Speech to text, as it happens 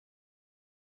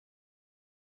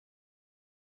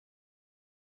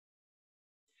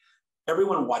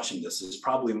Everyone watching this is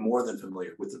probably more than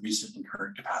familiar with the recent and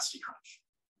current capacity crunch.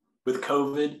 With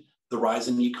COVID, the rise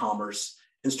in e-commerce,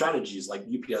 and strategies like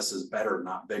UPS's better,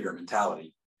 not bigger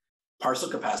mentality, parcel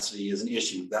capacity is an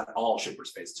issue that all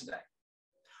shippers face today.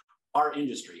 Our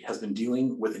industry has been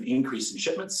dealing with an increase in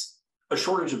shipments, a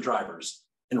shortage of drivers,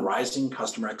 and rising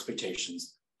customer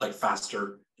expectations like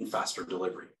faster and faster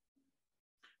delivery.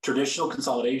 Traditional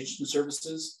consolidation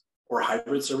services or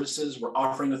hybrid services were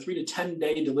offering a 3 to 10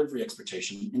 day delivery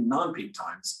expectation in non-peak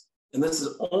times, and this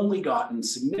has only gotten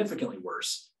significantly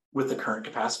worse with the current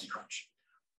capacity crunch.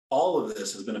 All of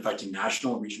this has been affecting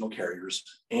national and regional carriers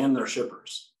and their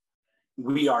shippers.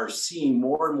 We are seeing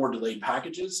more and more delayed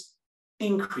packages,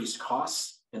 increased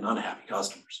costs, and unhappy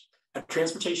customers. At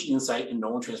Transportation Insight and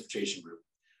Nolan Transportation Group,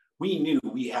 we knew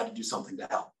we had to do something to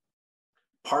help.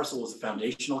 Parcel was a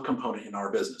foundational component in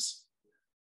our business.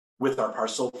 With our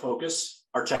parcel focus,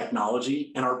 our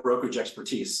technology, and our brokerage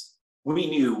expertise, we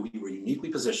knew we were uniquely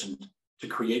positioned to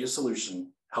create a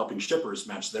solution helping shippers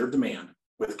match their demand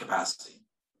with capacity.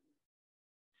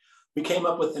 We came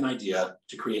up with an idea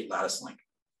to create Lattis Link.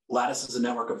 Lattis is a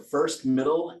network of first,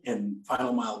 middle, and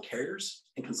final mile carriers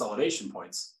and consolidation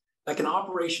points that can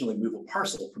operationally move a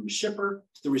parcel from the shipper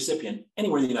to the recipient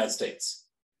anywhere in the United States.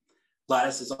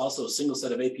 Lattis is also a single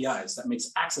set of APIs that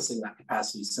makes accessing that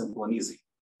capacity simple and easy.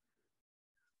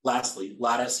 Lastly,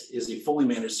 Lattis is a fully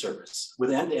managed service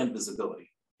with end-to-end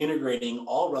visibility, integrating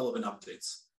all relevant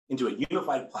updates into a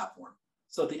unified platform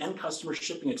so that the end customer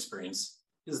shipping experience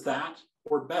is that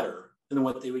or better than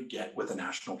what they would get with a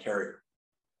national carrier.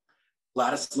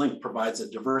 Lattis Link provides a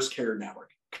diverse carrier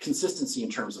network, consistency in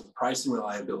terms of price and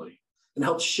reliability, and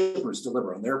helps shippers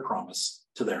deliver on their promise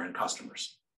to their end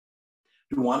customers.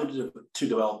 We wanted to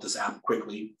develop this app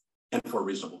quickly and for a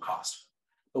reasonable cost,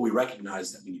 but we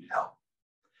recognized that we needed help.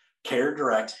 Carrier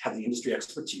Direct had the industry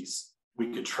expertise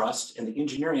we could trust and the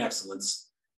engineering excellence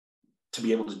to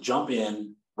be able to jump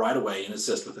in right away and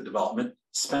assist with the development,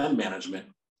 spend management,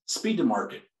 speed to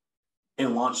market,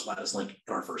 and launch Lattis Link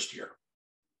in our first year.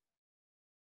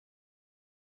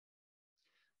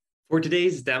 For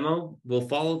today's demo, we'll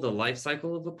follow the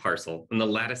lifecycle of a parcel in the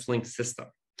Lattis Link system.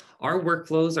 Our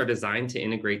workflows are designed to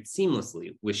integrate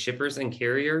seamlessly with shippers and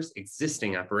carriers'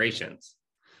 existing operations.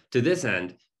 To this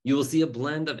end, you will see a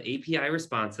blend of API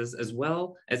responses as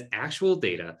well as actual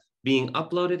data being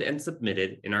uploaded and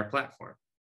submitted in our platform.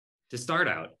 To start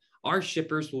out, our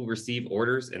shippers will receive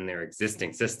orders in their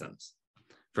existing systems.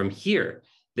 From here,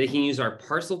 they can use our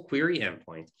parcel query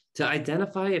endpoint to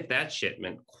identify if that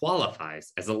shipment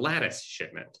qualifies as a Lattis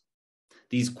shipment.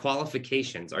 These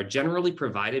qualifications are generally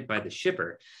provided by the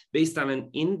shipper based on an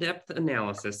in-depth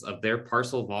analysis of their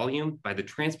parcel volume by the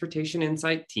Transportation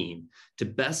Insight team to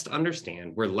best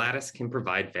understand where Lattis can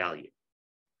provide value.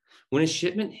 When a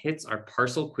shipment hits our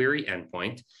parcel query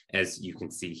endpoint, as you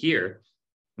can see here,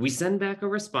 we send back a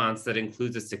response that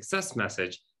includes a success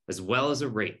message as well as a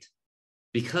rate.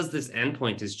 Because this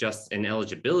endpoint is just an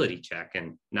eligibility check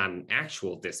and not an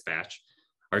actual dispatch,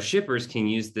 our shippers can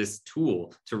use this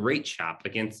tool to rate shop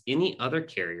against any other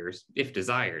carriers if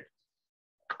desired.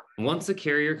 Once a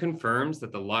carrier confirms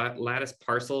that the Lattis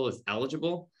parcel is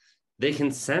eligible, they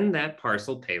can send that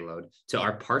parcel payload to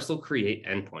our parcel create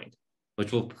endpoint,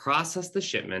 which will process the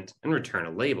shipment and return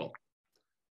a label.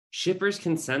 Shippers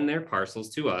can send their parcels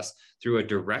to us through a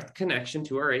direct connection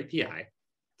to our API,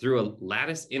 through a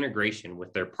Lattis integration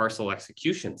with their parcel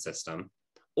execution system,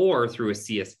 or through a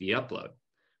CSV upload.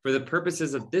 For the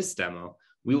purposes of this demo,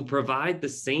 we will provide the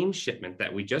same shipment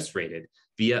that we just rated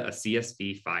via a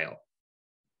CSV file.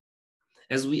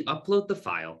 As we upload the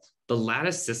file, the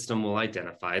Lattis system will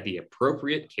identify the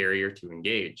appropriate carrier to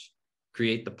engage,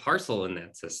 create the parcel in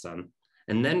that system,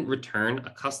 and then return a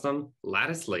custom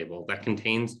Lattis label that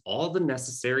contains all the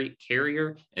necessary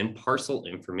carrier and parcel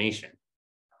information.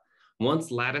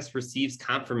 Once Lattis receives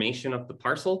confirmation of the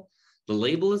parcel, the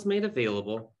label is made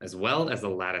available as well as a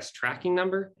Lattis tracking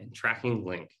number and tracking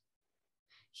link.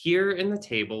 Here in the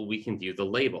table, we can view the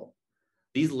label.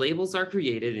 These labels are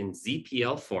created in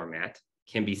ZPL format,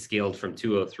 can be scaled from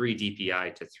 203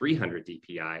 DPI to 300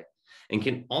 DPI, and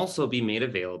can also be made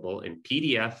available in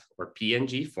PDF or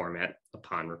PNG format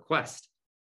upon request.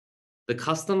 The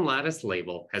custom Lattis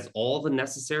label has all the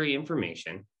necessary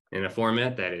information in a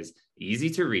format that is easy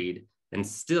to read and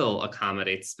still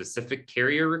accommodates specific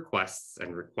carrier requests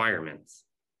and requirements.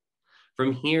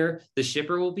 From here, the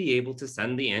shipper will be able to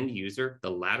send the end user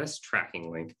the Lattis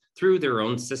tracking link through their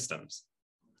own systems.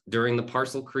 During the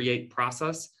parcel create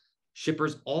process,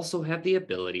 shippers also have the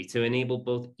ability to enable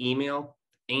both email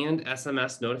and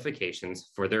SMS notifications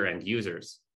for their end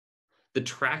users. The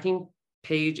tracking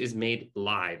page is made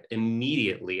live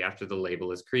immediately after the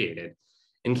label is created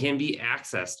and can be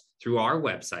accessed through our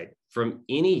website from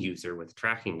any user with a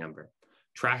tracking number.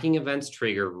 Tracking events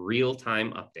trigger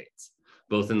real-time updates,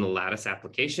 both in the Lattis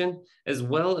application as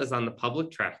well as on the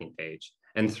public tracking page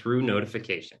and through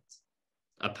notifications.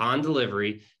 Upon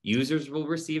delivery, users will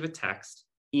receive a text,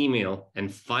 email,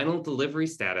 and final delivery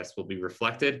status will be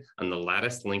reflected on the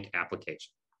Lattis Link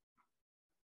application.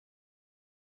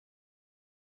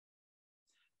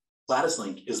 Lattis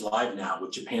Link is live now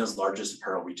with Japan's largest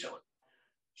apparel retailer,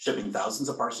 shipping thousands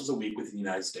of parcels a week within the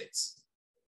United States.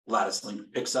 Lattis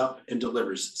Link picks up and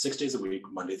delivers 6 days a week,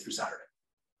 Monday through Saturday.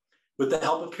 With the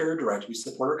help of Carrier Direct, we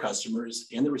support our customers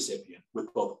and the recipient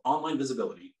with both online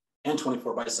visibility and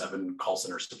 24/7 call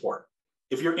center support.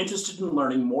 If you're interested in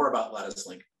learning more about Lattis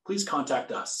Link, please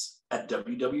contact us at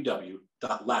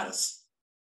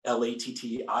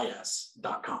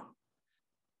www.lattis.com.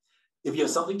 If you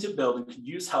have something to build and could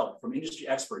use help from industry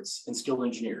experts and skilled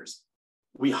engineers,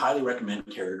 we highly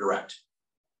recommend Carrier Direct.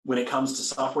 When it comes to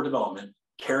software development,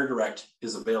 Carrier Direct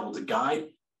is available to guide,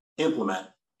 implement,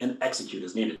 and execute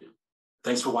as needed.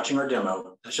 Thanks for watching our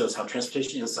demo that shows how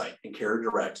Transportation Insight and Carrier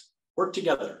Direct work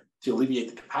together to alleviate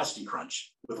the capacity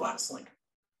crunch with Lattis Link.